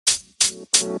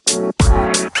Hey,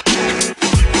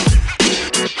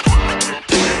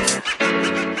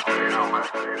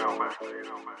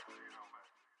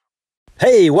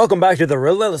 welcome back to the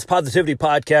Relentless Positivity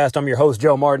Podcast. I'm your host,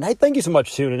 Joe Martin. Hey, thank you so much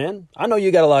for tuning in. I know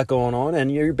you got a lot going on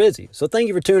and you're busy, so thank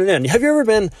you for tuning in. Have you ever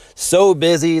been so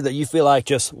busy that you feel like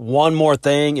just one more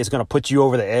thing is going to put you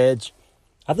over the edge?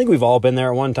 I think we've all been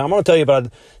there at one time. I want to tell you about,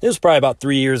 this was probably about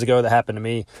 3 years ago that happened to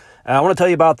me. I want to tell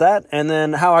you about that and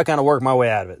then how I kind of worked my way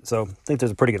out of it. So I think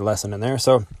there's a pretty good lesson in there.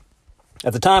 So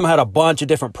at the time, I had a bunch of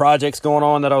different projects going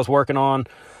on that I was working on.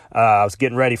 I was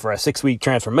getting ready for a 6-week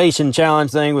transformation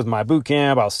challenge thing with my boot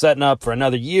camp. I was setting up for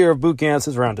another year of boot camps.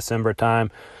 This is around December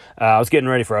time. I was getting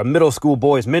ready for a middle school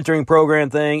boys mentoring program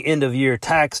thing, end of year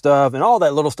tax stuff, and all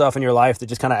that little stuff in your life that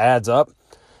just kind of adds up.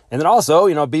 And then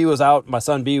also, B was out, my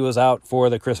son B was out for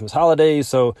the Christmas holidays.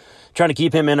 So trying to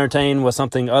keep him entertained with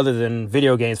something other than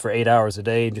video games for 8 hours a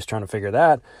day, just trying to figure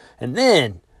that. And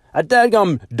then a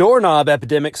dadgum doorknob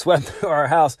epidemic swept through our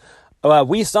house.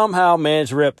 We somehow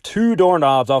managed to rip 2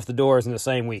 doorknobs off the doors in the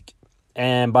same week.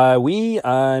 And by we,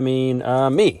 I mean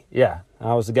me. Yeah,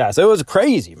 I was the guy. So it was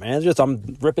crazy, man. It's just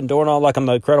I'm ripping doorknobs like I'm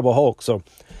the Incredible Hulk. So,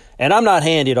 and I'm not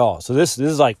handy at all. So this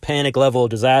is like panic level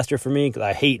disaster for me because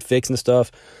I hate fixing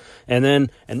stuff. And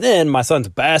then my son's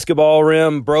basketball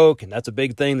rim broke, and that's a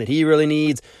big thing that he really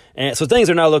needs. And so things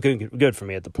are not looking good for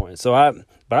me at the point. But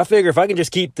I figure if I can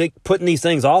just keep putting these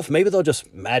things off, maybe they'll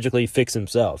just magically fix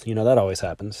themselves. That always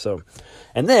happens. So,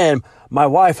 and then my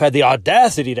wife had the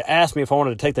audacity to ask me if I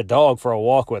wanted to take the dog for a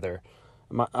walk with her.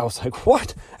 I was like,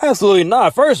 what? Absolutely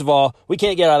not. First of all, we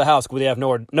can't get out of the house because we have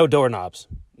no doorknobs.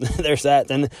 There's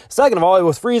that. And second of all, it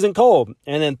was freezing cold.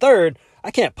 And then third, I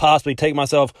can't possibly take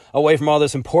myself away from all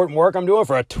this important work I'm doing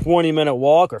for a 20-minute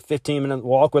walk or 15-minute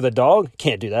walk with a dog.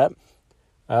 Can't do that.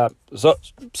 So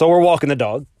we're walking the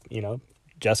dog,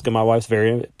 Jessica, my wife's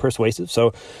very persuasive.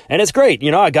 So, and it's great.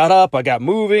 I got up, I got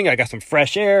moving, I got some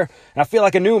fresh air, and I feel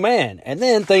like a new man. And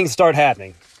then things start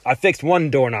happening. I fixed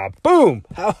one doorknob. Boom.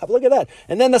 Look at that.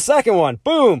 And then the second one.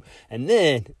 Boom. And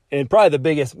then, and probably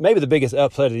maybe the biggest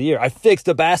upset of the year, I fixed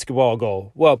the basketball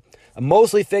goal. Well, I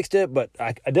mostly fixed it, but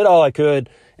I did all I could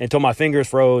until my fingers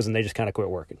froze and they just kind of quit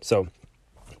working. So,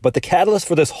 but the catalyst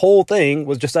for this whole thing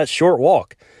was just that short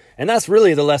walk. And that's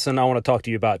really the lesson I want to talk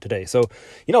to you about today. So,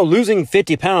 losing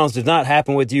 50 pounds does not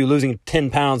happen with you losing 10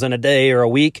 pounds in a day or a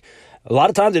week. A lot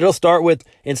of times it'll start with,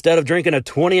 instead of drinking a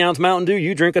 20-ounce Mountain Dew,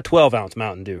 you drink a 12-ounce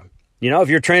Mountain Dew. If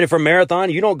you're training for a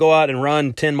marathon, you don't go out and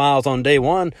run 10 miles on day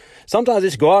one. Sometimes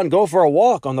just go out and go for a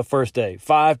walk on the first day.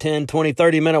 5, 10, 20,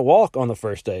 30-minute walk on the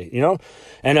first day,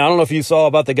 And I don't know if you saw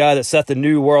about the guy that set the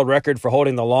new world record for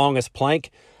holding the longest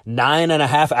plank.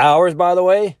 9.5 hours, by the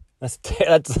way.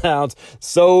 That sounds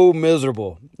so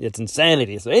miserable. It's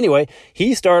insanity. So anyway,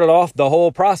 he started off the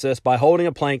whole process by holding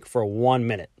a plank for 1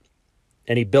 minute.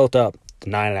 And he built up to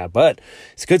 9.5. But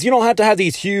it's because you don't have to have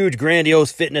these huge,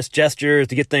 grandiose fitness gestures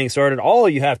to get things started. All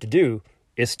you have to do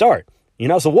is start.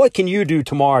 So what can you do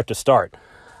tomorrow to start?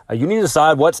 You need to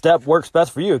decide what step works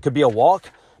best for you. It could be a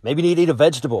walk. Maybe you need to eat a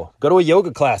vegetable. Go to a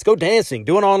yoga class. Go dancing.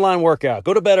 Do an online workout.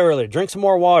 Go to bed early. Drink some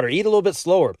more water. Eat a little bit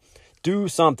slower. Do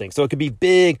something. So it could be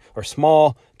big or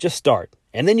small. Just start.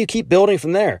 And then you keep building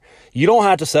from there. You don't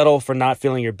have to settle for not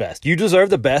feeling your best. You deserve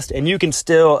the best and you can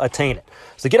still attain it.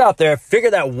 So get out there,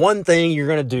 figure that one thing you're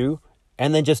going to do,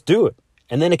 and then just do it.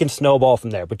 And then it can snowball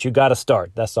from there. But you got to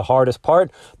start. That's the hardest part,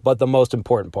 but the most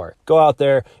important part. Go out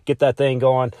there, get that thing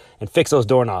going, and fix those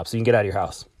doorknobs so you can get out of your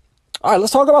house. All right,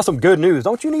 let's talk about some good news.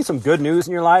 Don't you need some good news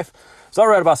in your life? So I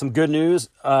read about some good news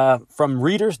from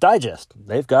Reader's Digest.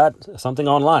 They've got something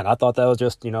online. I thought that was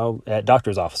just, at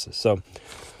doctor's offices. So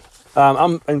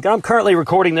I'm currently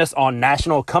recording this on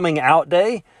National Coming Out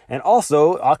Day. And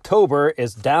also October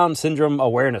is Down Syndrome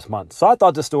Awareness Month. So I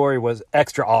thought this story was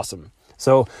extra awesome.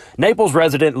 So Naples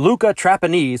resident Luca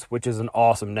Trapanese, which is an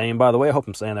awesome name, by the way, I hope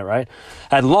I'm saying that right,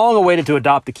 had long awaited to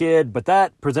adopt a kid, but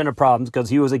that presented problems because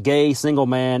he was a gay single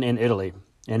man in Italy.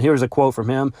 And here's a quote from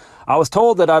him. "I was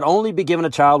told that I'd only be given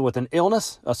a child with an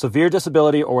illness, a severe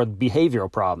disability, or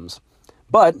behavioral problems.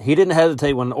 But he didn't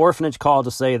hesitate when an orphanage called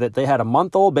to say that they had a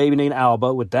month-old baby named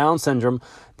Alba with Down syndrome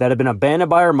that had been abandoned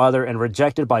by her mother and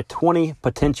rejected by 20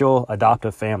 potential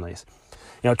adoptive families."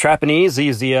 Trapanese,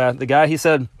 he's the guy, he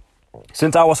said,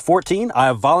 "Since I was 14, I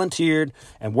have volunteered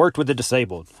and worked with the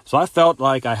disabled. So I felt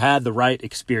like I had the right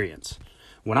experience.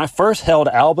 When I first held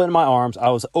Alba in my arms, I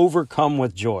was overcome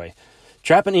with joy."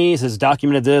 Trapanese has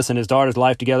documented this and his daughter's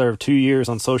life together of 2 years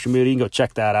on social media. You can go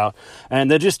check that out.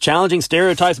 And they're just challenging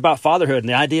stereotypes about fatherhood and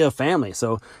the idea of family.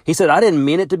 So he said, "I didn't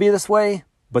mean it to be this way,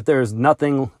 but this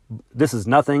is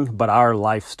nothing but our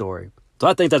life story." So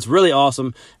I think that's really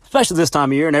awesome, especially this time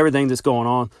of year and everything that's going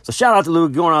on. So shout out to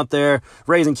Luke going out there,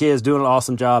 raising kids, doing an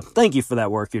awesome job. Thank you for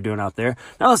that work you're doing out there.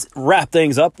 Now let's wrap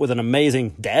things up with an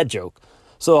amazing dad joke.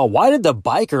 So why did the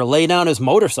biker lay down his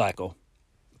motorcycle?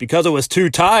 Because it was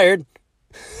too tired.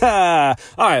 All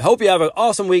right, hope you have an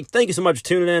awesome week. Thank you so much for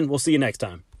tuning in. We'll see you next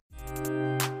time.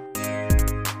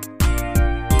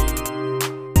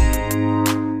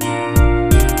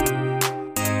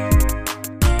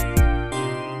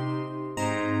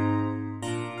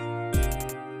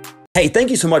 Hey, thank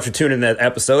you so much for tuning in to that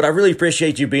episode. I really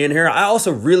appreciate you being here. I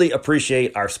also really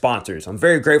appreciate our sponsors. I'm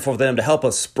very grateful for them to help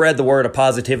us spread the word of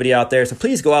positivity out there. So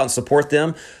please go out and support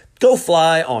them. Go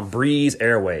fly on Breeze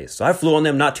Airways. So I flew on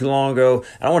them not too long ago,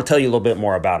 and I want to tell you a little bit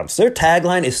more about them. So their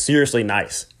tagline is seriously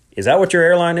nice. Is that what your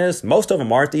airline is? Most of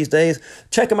them aren't these days.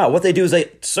 Check them out. What they do is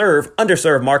they serve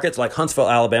underserved markets like Huntsville,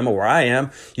 Alabama, where I am.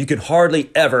 You can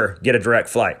hardly ever get a direct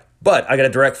flight. But I got a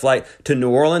direct flight to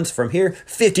New Orleans from here,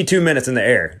 52 minutes in the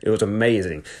air. It was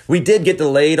amazing. We did get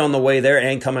delayed on the way there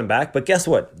and coming back, but guess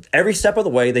what? Every step of the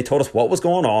way, they told us what was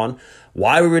going on,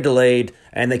 why we were delayed,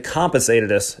 and they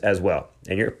compensated us as well.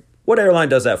 And what airline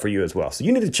does that for you as well? So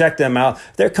you need to check them out.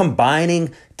 They're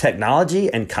combining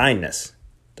technology and kindness.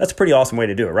 That's a pretty awesome way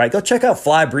to do it, right? Go check out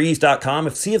flybreeze.com.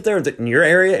 See if they're in your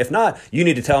area. If not, you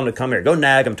need to tell them to come here. Go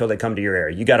nag them until they come to your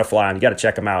area. You got to fly them. You got to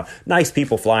check them out. Nice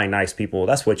people flying nice people.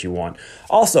 That's what you want.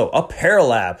 Also,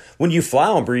 Apparelab. When you fly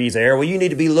on Breeze Air, well, you need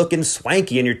to be looking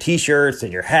swanky in your t-shirts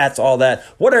and your hats, all that,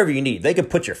 whatever you need. They can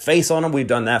put your face on them. We've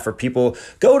done that for people.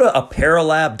 Go to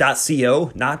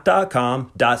apparelab.co, not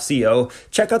 .com.co.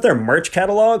 Check out their merch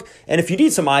catalog. And if you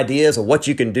need some ideas of what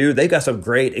you can do, they've got some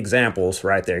great examples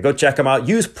right there. Go check them out.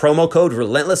 Use promo code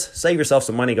Relentless. Save yourself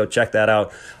some money. Go check that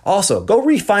out. Also, go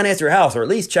refinance your house or at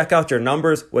least check out your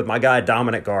numbers with my guy,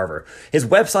 Dominic Garver. His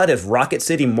website is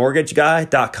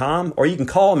rocketcitymortgageguy.com, or you can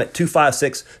call him at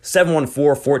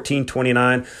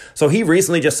 256-714-1429. So he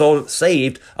recently just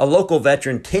saved a local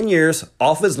veteran 10 years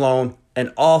off his loan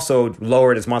and also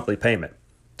lowered his monthly payment.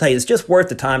 Hey, it's just worth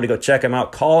the time to go check him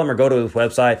out. Call him or go to his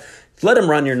website. Let him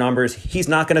run your numbers. He's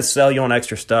not going to sell you on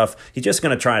extra stuff. He's just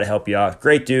going to try to help you out.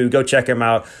 Great dude. Go check him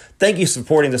out. Thank you for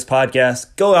supporting this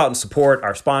podcast. Go out and support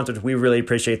our sponsors. We really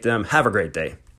appreciate them. Have a great day.